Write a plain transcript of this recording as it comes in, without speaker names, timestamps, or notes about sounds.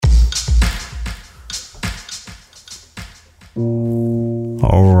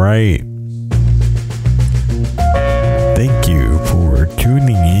All right. Thank you for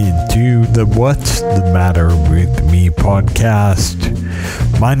tuning in to the What's the Matter with Me podcast.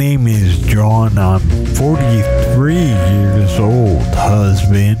 My name is John. I'm 43 years old,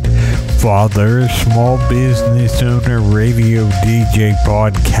 husband, father, small business owner, radio DJ,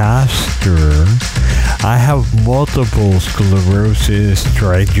 podcaster. I have multiple sclerosis,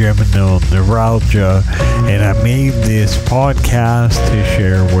 trigeminal neuralgia, and I made this podcast to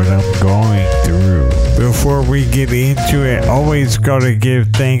share what I'm going through. Before we get into it, always gotta give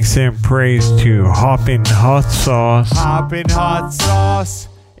thanks and praise to Hoppin' Hot Sauce. Hoppin' Hot Sauce,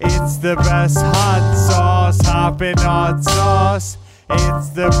 it's the best hot sauce. Hoppin' Hot Sauce, it's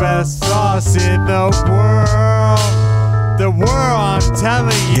the best sauce in the world. I'm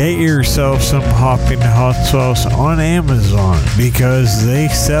telling you. Get yourself some Hoppin' Hot Sauce on Amazon because they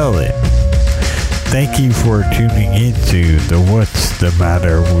sell it. Thank you for tuning into the What's the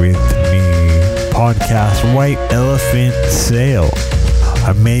Matter with Me podcast White Elephant Sale.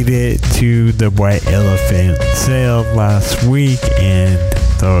 I made it to the White Elephant Sale last week and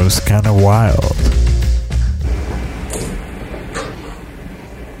that was kind of wild.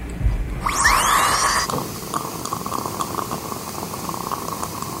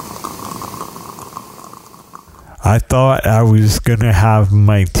 I thought I was gonna have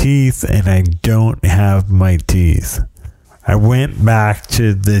my teeth and I don't have my teeth. I went back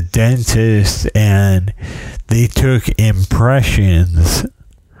to the dentist and they took impressions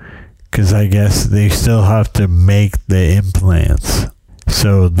because I guess they still have to make the implants.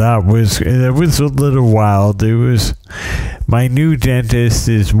 So it was a little wild. My new dentist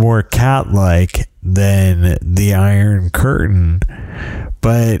is more cat-like than the Iron Curtain.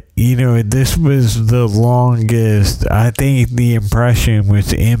 But, this was the longest. I think the impression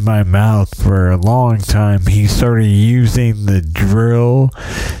was in my mouth for a long time. He started using the drill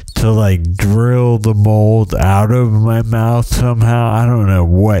to, drill the mold out of my mouth somehow. I don't know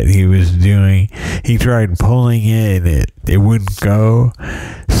what he was doing. He tried pulling it and it wouldn't go.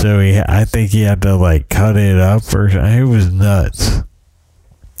 So I think he had to, cut it up or something. It was nuts.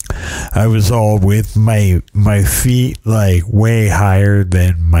 I was all with my feet way higher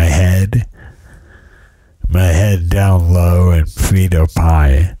than my head. My head down low and feet up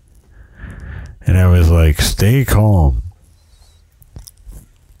high. And I was like, stay calm.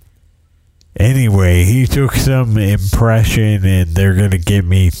 Anyway, he took some impression and they're going to give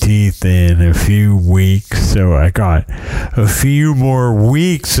me teeth in a few weeks. So I got a few more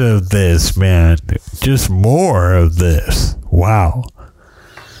weeks of this, man. Just more of this. Wow.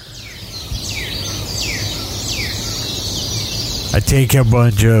 I take a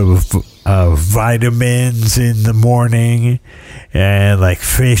bunch of vitamins in the morning and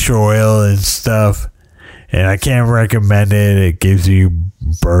fish oil and stuff. And I can't recommend it. It gives you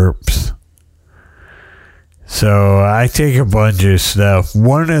burps. So I take a bunch of stuff.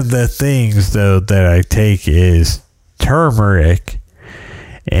 One of the things, though, that I take is turmeric.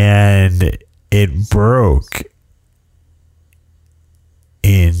 And it broke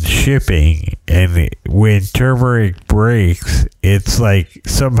in shipping, and when turmeric breaks, it's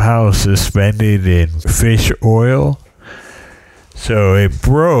somehow suspended in fish oil. So it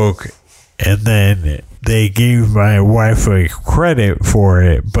broke, and then they gave my wife credit for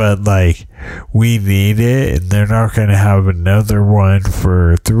it, but we need it, and they're not going to have another one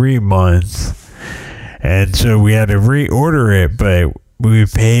for 3 months. And so we had to reorder it, but we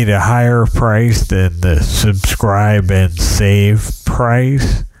paid a higher price than the subscribe and save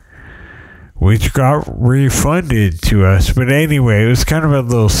price, which got refunded to us. But anyway, it was kind of a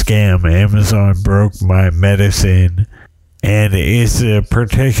little scam. Amazon broke my medicine, and it's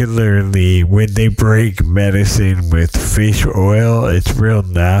particularly when they break medicine with fish oil, it's real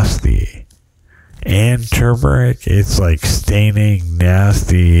nasty. And turmeric, it's staining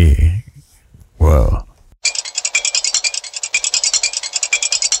nasty. Whoa.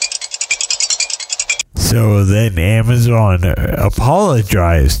 So then Amazon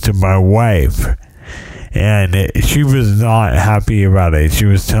apologized to my wife, and she was not happy about it. She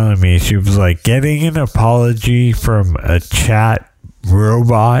was telling me, she was getting an apology from a chat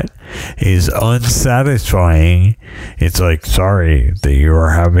robot is unsatisfying. It's sorry that you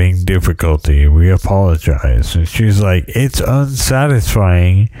are having difficulty. We apologize. And she's it's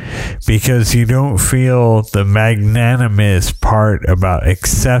unsatisfying because you don't feel the magnanimous part about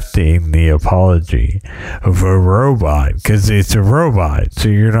accepting the apology of a robot because it's a robot. So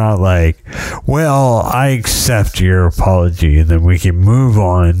you're not well, I accept your apology and then we can move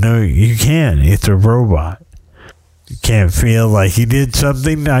on. No, you can't. It's a robot. You can't feel like you did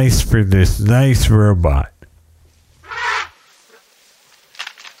something nice for this nice robot.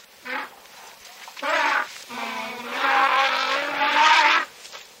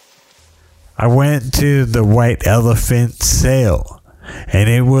 I went to the White Elephant sale, and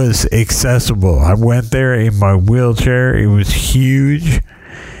it was accessible. I went there in my wheelchair. It was huge,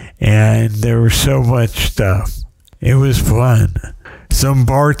 and there was so much stuff. It was fun. Some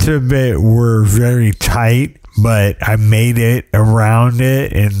parts of it were very tight, but I made it around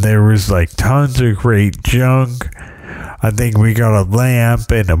it, and there was like tons of great junk. I think we got a lamp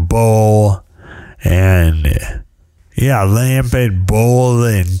and a bowl, and lamp and bowl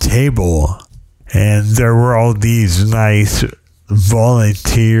and table. And there were all these nice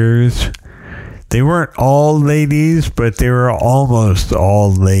volunteers. They weren't all ladies, but they were almost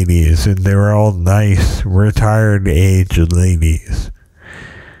all ladies, and they were all nice, retired age ladies.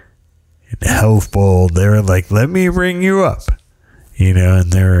 And helpful. They were like, let me ring you up.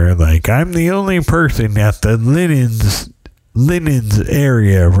 And they were like, I'm the only person at the linens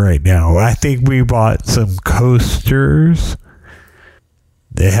area right now. I think we bought some coasters.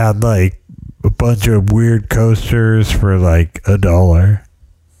 They had like a bunch of weird coasters for like $1.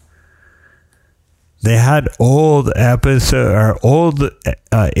 They had old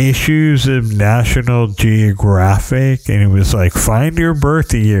issues of National Geographic, and it was like, find your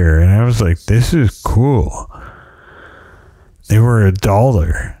birth year. And I was like, this is cool. They were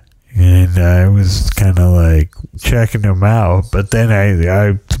 $1. And I was kind of like checking them out. But then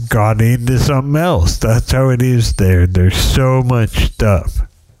I got into something else. That's how it is there. There's so much stuff.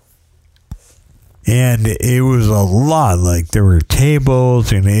 And it was a lot. Like, there were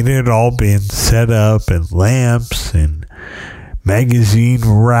tables, and it had all been set up, and lamps, and magazine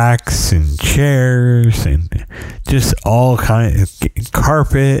racks, and chairs, and just all kinds of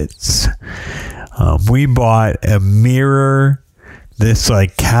carpets. We bought a mirror, this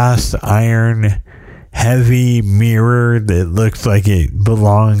like cast iron heavy mirror that looks like it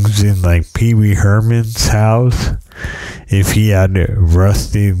belongs in like Pee Wee Herman's house. If he had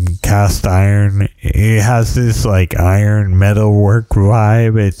rusted cast iron, it has this like iron metalwork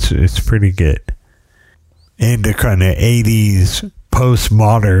vibe. It's pretty good. And a kind of 80s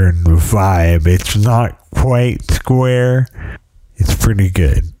postmodern vibe. It's not quite square. It's pretty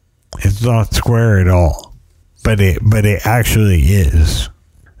good. It's not square at all. But it actually is.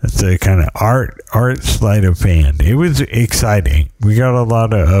 It's a kind of art sleight of hand. It was exciting. We got a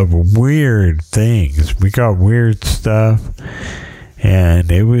lot of weird things. We got weird stuff,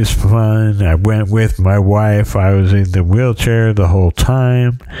 and it was fun. I went with my wife. I was in the wheelchair the whole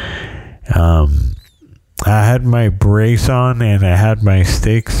time. I had my brace on, and I had my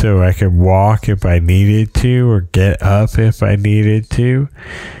stick so I could walk if I needed to, or get up if I needed to.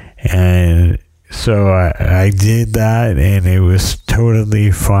 And so I did that, and it was totally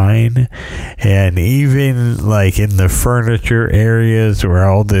fine. And even like in the furniture areas where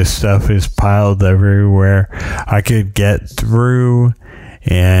all this stuff is piled everywhere, I could get through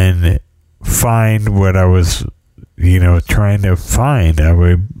and find what I was, trying to find. I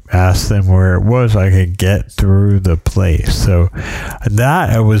would ask them where it was. I could get through the place. So that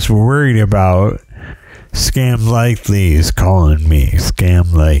I was worried about. Scam Likely is calling me.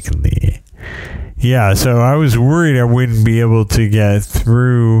 Scam Likely. Yeah, so I was worried I wouldn't be able to get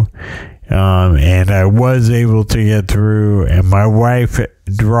through, and I was able to get through, and my wife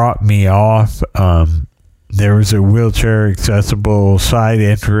dropped me off. There was a wheelchair accessible side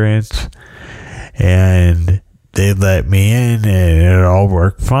entrance, and they let me in, and it all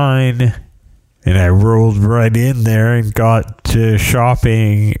worked fine. And I rolled right in there and got to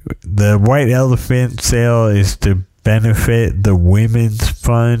shopping. The White Elephant sale is to benefit the Women's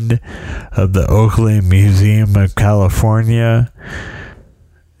Fund of the Oakland Museum of California.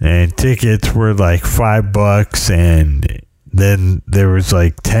 And tickets were like $5, and then there was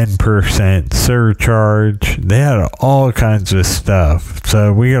like 10% surcharge. They had all kinds of stuff.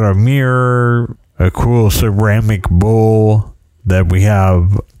 So we got a mirror, a cool ceramic bowl that we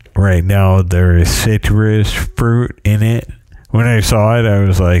have right now. There is citrus fruit in it. When I saw it, I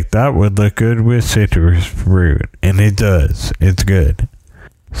was like, that would look good with citrus fruit. And it does. It's good.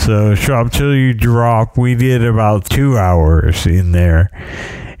 So Shop Till You Drop, we did about 2 hours in there.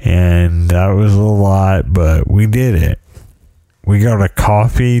 And that was a lot, but we did it. We got a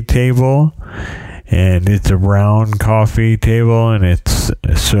coffee table. And it's a round coffee table. And it's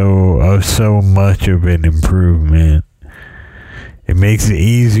so much of an improvement. It makes it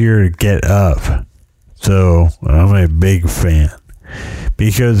easier to get up. So I'm a big fan,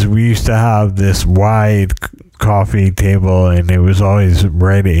 because we used to have this wide coffee table, and it was always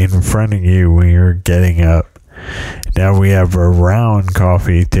right in front of you when you were getting up. Now we have a round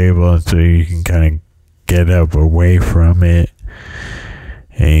coffee table, and so you can kind of get up away from it,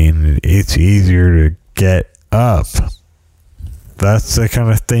 and it's easier to get up. That's the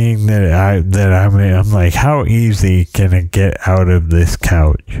kind of thing I'm like, how easy can I get out of this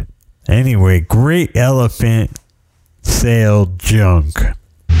couch? Anyway, great elephant sale junk.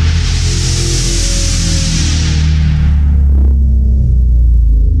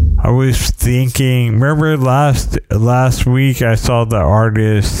 I was thinking, remember last week I saw the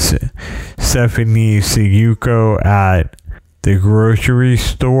artist Stephanie Sayuko at the grocery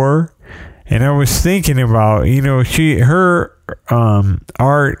store, and I was thinking about, her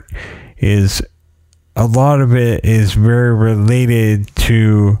art is, a lot of it is very related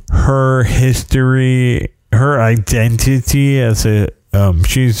to her history, her identity as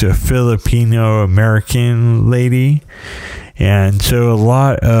she's a Filipino American lady. And so a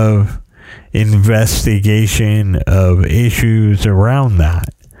lot of investigation of issues around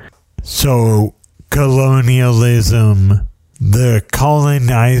that. So colonialism, the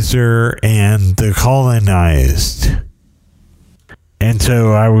colonizer and the colonized. And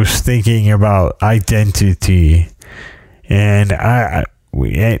so I was thinking about identity, and I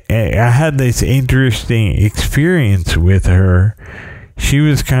had this interesting experience with her. She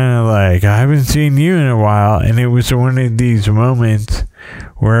was kind of like, I haven't seen you in a while. And it was one of these moments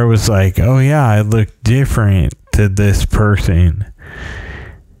where I was like, oh yeah, I look different to this person.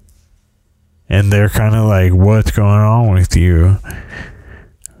 And they're kind of like, what's going on with you?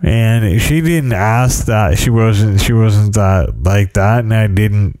 And she didn't ask that. She wasn't that like that. And I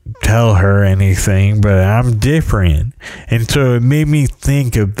didn't tell her anything, but I'm different. And so it made me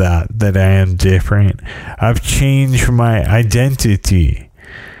think of that I am different. I've changed my identity,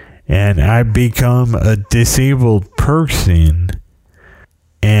 and I've become a disabled person.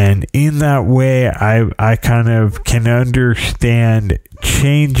 And in that way, I kind of can understand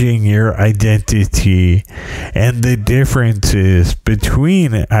changing your identity and the differences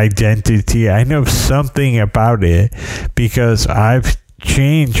between identity. I know something about it because I've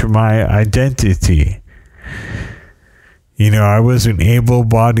changed my identity. I was an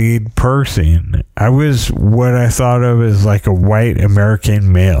able-bodied person. I was what I thought of as like a white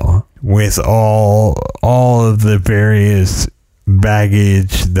American male with all of the various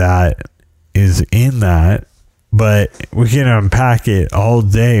baggage that is in that, but we can unpack it all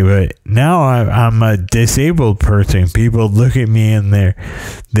day. But now I'm a disabled person. People look at me and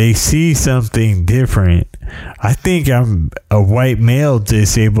they see something different. I think I'm a white male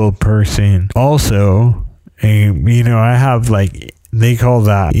disabled person also, and I have they call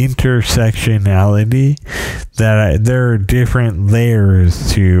that intersectionality, that there are different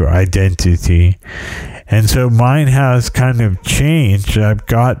layers to identity. And so mine has kind of changed. I've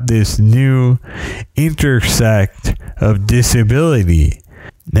got this new intersect of disability.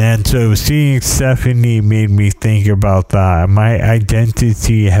 And so seeing Stephanie made me think about that. My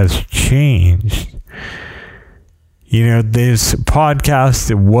identity has changed. This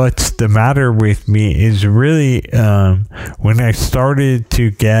podcast, What's the Matter with Me, is really when I started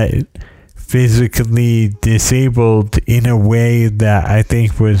to get physically disabled in a way that I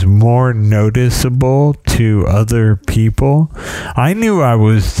think was more noticeable to other people. I knew I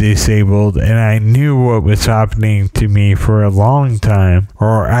was disabled, and I knew what was happening to me for a long time.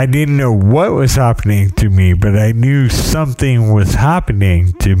 Or I didn't know what was happening to me, but I knew something was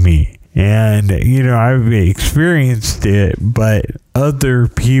happening to me. And, I've experienced it, but other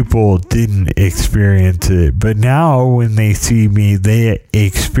people didn't experience it. But now when they see me, they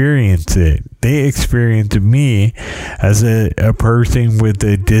experience it. They experience me as a person with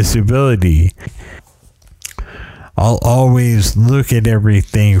a disability. I'll always look at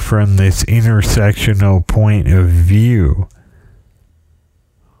everything from this intersectional point of view.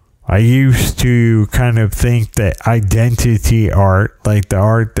 I used to kind of think that identity art, like the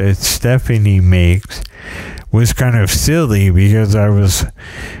art that Stephanie makes, was kind of silly because I was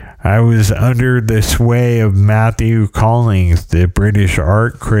under the sway of Matthew Collings, the British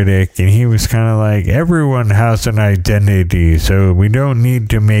art critic, and he was kind of like, everyone has an identity, so we don't need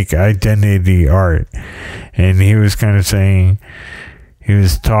to make identity art. And he was kind of saying, he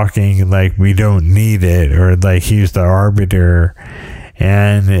was talking like we don't need it, or like he's the arbiter.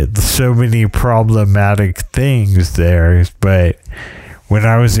 And so many problematic things there. But when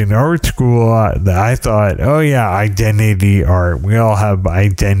I was in art school, I thought, oh yeah, identity art. We all have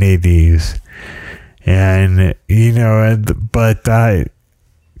identities. And, but that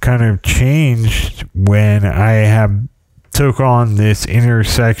kind of changed when I took on this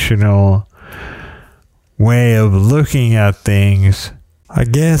intersectional way of looking at things. I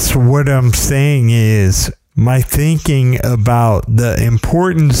guess what I'm saying is, my thinking about the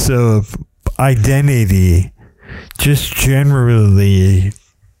importance of identity, just generally,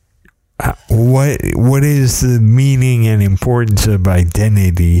 what is the meaning and importance of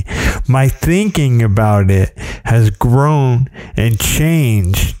identity? My thinking about it has grown and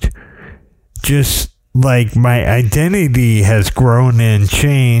changed, just like my identity has grown and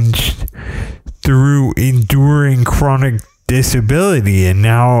changed through enduring chronic disability, and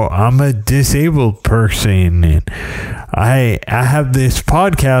now I'm a disabled person, and I have this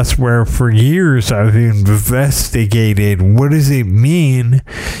podcast where for years I've investigated what does it mean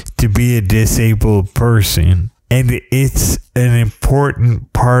to be a disabled person, and it's an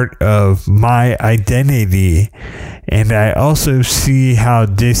important part of my identity. And I also see how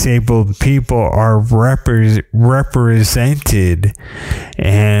disabled people are represented,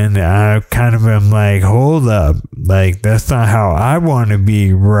 and I kind of am like, hold up, like that's not how I want to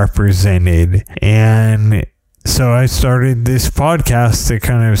be represented. And so I started this podcast to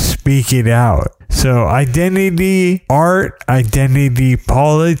kind of speak it out. So identity, art, identity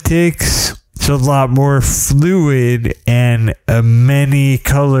politics, it's a lot more fluid and a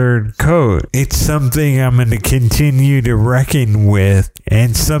many-colored coat. It's something I'm going to continue to reckon with,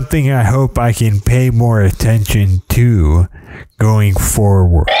 and something I hope I can pay more attention to going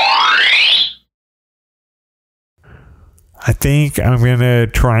forward. I think I'm going to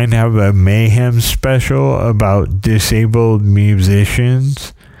try and have a mayhem special about disabled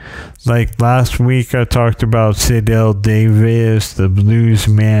musicians. Like last week I talked about Sydell Davis, the blues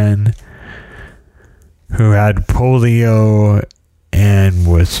man who had polio and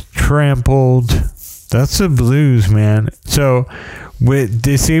was trampled. That's the blues, man. So with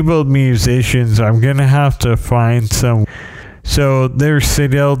disabled musicians, I'm going to have to find some. So there's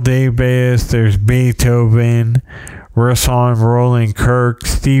Sydell Davis, there's Beethoven, Russell Roland Kirk,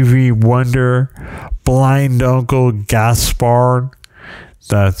 Stevie Wonder, Blind Uncle Gaspard.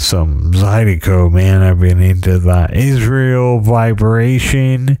 That's some Zydeco, man. I've been into that. Israel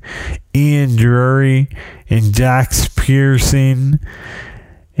Vibration, Ian Drury, and Jax Pearson.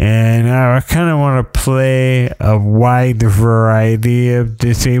 And I kind of want to play a wide variety of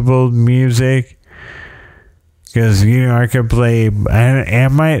disabled music. Because, I could play... I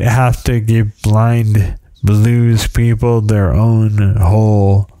might have to give blind blues people their own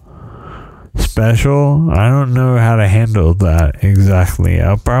whole special. I don't know how to handle that exactly.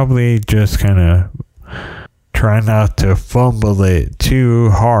 I'll probably just kind of try not to fumble it too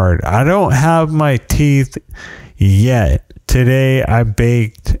hard. I don't have my teeth yet. Today I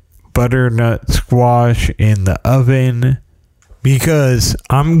baked butternut squash in the oven because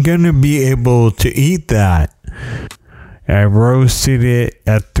I'm gonna be able to eat that. I roasted it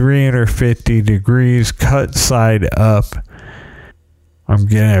at 350 degrees, cut side up. I'm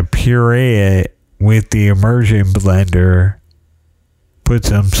gonna puree it with the immersion blender. Put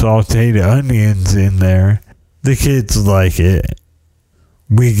some sauteed onions in there. The kids like it.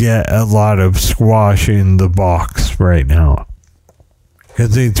 We get a lot of squash in the box right now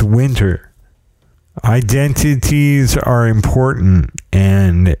because it's winter. Identities are important,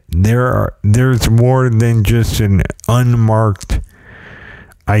 and there's more than just an unmarked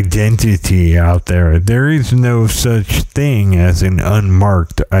identity out there. There is no such thing as an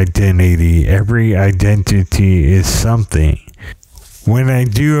unmarked identity. Every identity is something. When I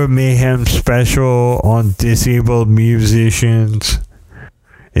do a mayhem special on disabled musicians,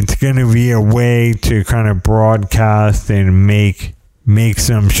 it's going to be a way to kind of broadcast and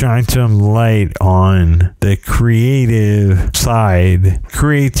shine some light on the creative side.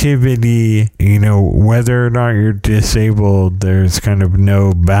 Creativity, whether or not you're disabled, there's kind of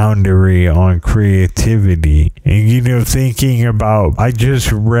no boundary on creativity. And, thinking about, I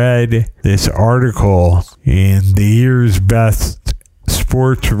just read this article in the year's best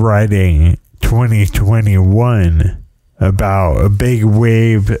sports writing 2021 about a big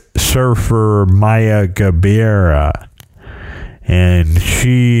wave surfer, Maya Gabeira. And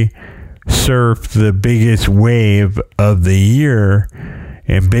she surfed the biggest wave of the year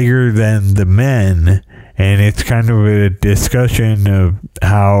and bigger than the men. And it's kind of a discussion of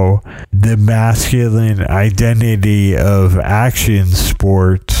how the masculine identity of action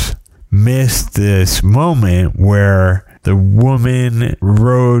sports missed this moment where the woman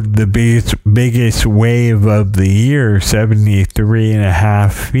rode the biggest wave of the year,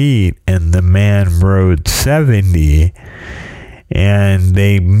 73.5 feet, and the man rode 70. And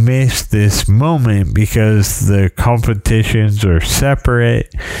they missed this moment because the competitions are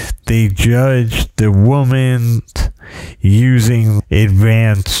separate. They judged the woman using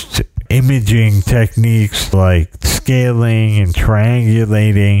advanced imaging techniques like scaling and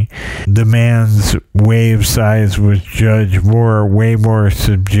triangulating. The man's wave size was judged way more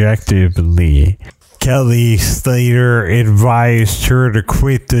subjectively. Kelly Slater advised her to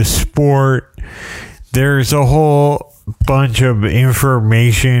quit the sport. There's a whole bunch of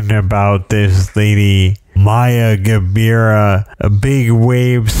information about this lady, Maya Gabira, a big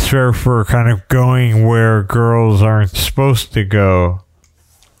wave surfer kind of going where girls aren't supposed to go.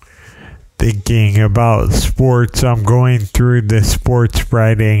 Thinking about sports, I'm going through the sports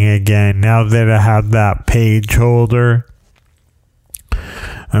writing again now that I have that page holder.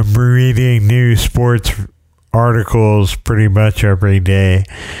 I'm reading new sports articles pretty much every day,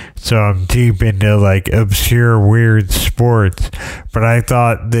 so I'm deep into like obscure weird sports. But I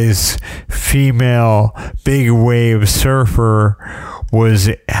thought this female big wave surfer was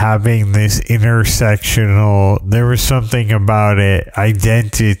having this there was something about it,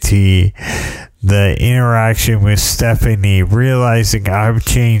 identity, the interaction with Stephanie, realizing I've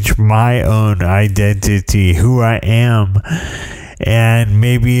changed my own identity, who I am. And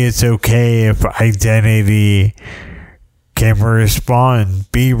maybe it's okay if identity can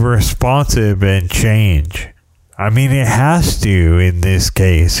be responsive and change. I mean, it has to in this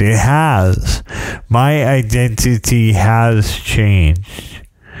case. It has. My identity has changed.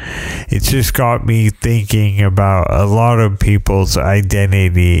 It's just got me thinking about a lot of people's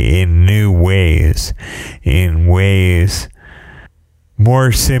identity in new ways. In ways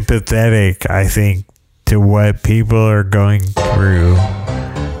more sympathetic, I think, to what people are going through,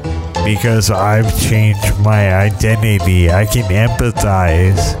 because I've changed my identity. I can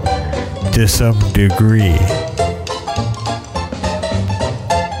empathize to some degree.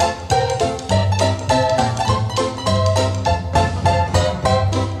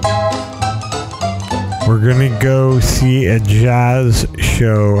 We're gonna go see a jazz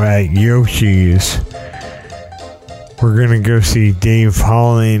show at Yoshi's. We're going to go see Dave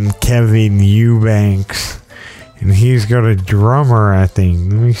Holland, Kevin Eubanks, and he's got a drummer, I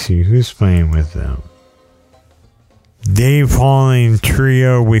think. Let me see, who's playing with them? Dave Holland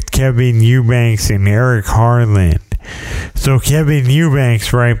Trio with Kevin Eubanks and Eric Harland. So Kevin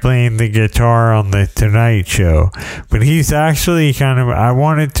Eubanks, right, playing the guitar on the Tonight Show. But he's actually I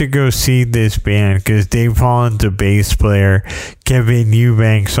wanted to go see this band because Dave Holland's a bass player, Kevin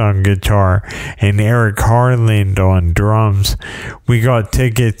Eubanks on guitar, and Eric Harland on drums. We got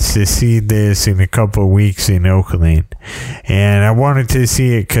tickets to see this in a couple of weeks in Oakland. And I wanted to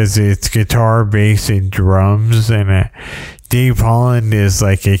see it because it's guitar, bass, and drums. And Dave Holland is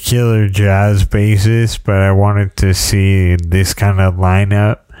like a killer jazz bassist, but I wanted to see this kind of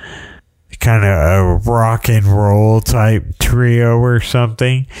lineup, kind of a rock and roll type trio or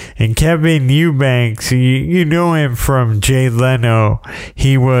something. And Kevin Eubanks, you know him from Jay Leno.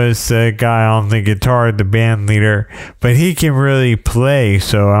 He was the guy on the guitar, the band leader, but he can really play.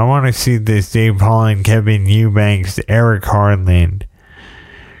 So I want to see this Dave Holland, Kevin Eubanks, Eric Harland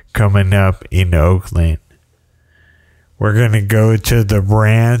coming up in Oakland. We're going to go to the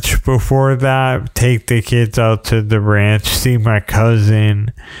ranch before that, take the kids out to the ranch, see my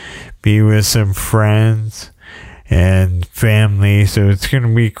cousin, be with some friends and family. So it's going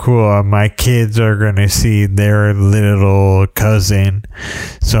to be cool. My kids are going to see their little cousin.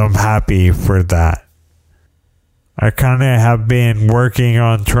 So I'm happy for that. I kind of have been working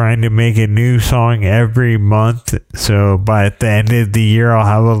on trying to make a new song every month. So by the end of the year, I'll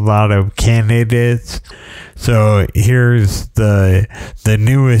have a lot of candidates. So here's the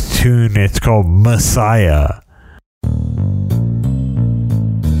newest tune. It's called Messiah.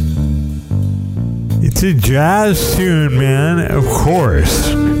 It's a jazz tune, man. Of course.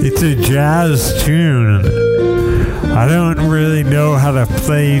 It's a jazz tune. I don't really know how to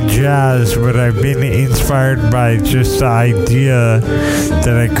play jazz, but I've been inspired by just the idea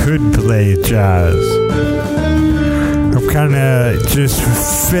that I could play jazz. I'm kind of just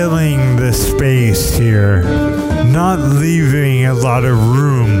filling the space here, not leaving a lot of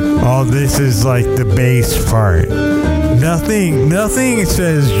room. All this is like the bass part. Nothing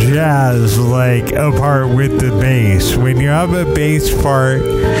says jazz like a part with the bass. When you have a bass part,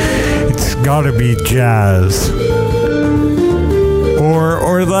 it's gotta be jazz.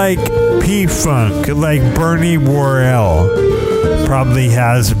 Or like P-Funk, like Bernie Worrell probably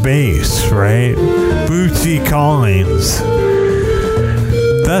has bass, right? Bootsy Collins,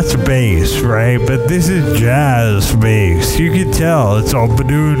 that's bass, right? But this is jazz bass. You can tell it's all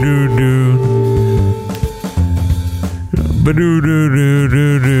ba-doo-doo-doo,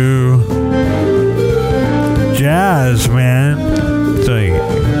 ba-doo-doo-doo-doo-doo. Jazz, man. It's like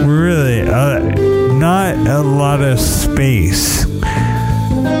really not a lot of space.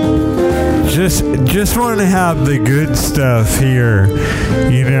 just want to have the good stuff here.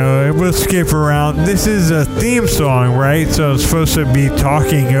 You know, we'll skip around. This is a theme song, right? So I'm supposed to be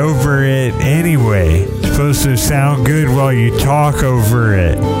talking over it anyway. It's supposed to sound good while you talk over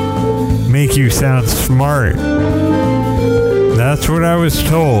it. Make you sound smart. That's what I was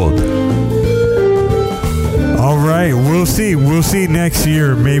told. Alright, we'll see. We'll see next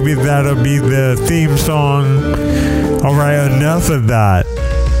year. Maybe that'll be the theme song. Alright, enough of that.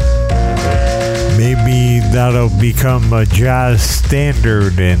 Maybe that'll become a jazz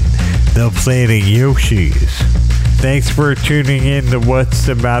standard and they'll play the Yoshis. Thanks for tuning in. The What's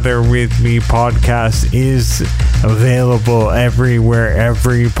the Matter With Me podcast is available everywhere.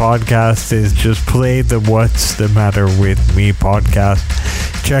 Every podcast is. Just play the What's the Matter With Me podcast.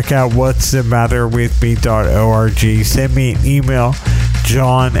 Check out what'sthematterwithme.org. Send me an email,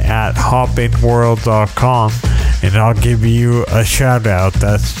 john@hoppinworld.com, and I'll give you a shout out.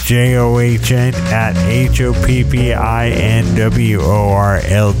 That's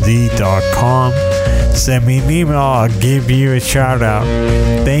JOHN@HOPPINWORLD.com. Send me an email, I'll give you a shout out.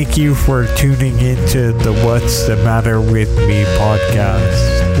 Thank you for tuning into the What's the Matter With Me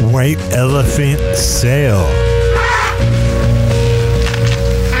podcast. White Elephant Sail.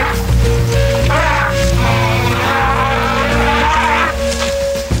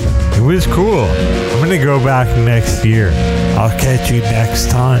 It was cool. I'm gonna go back next year. I'll catch you next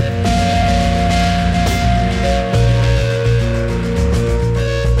time.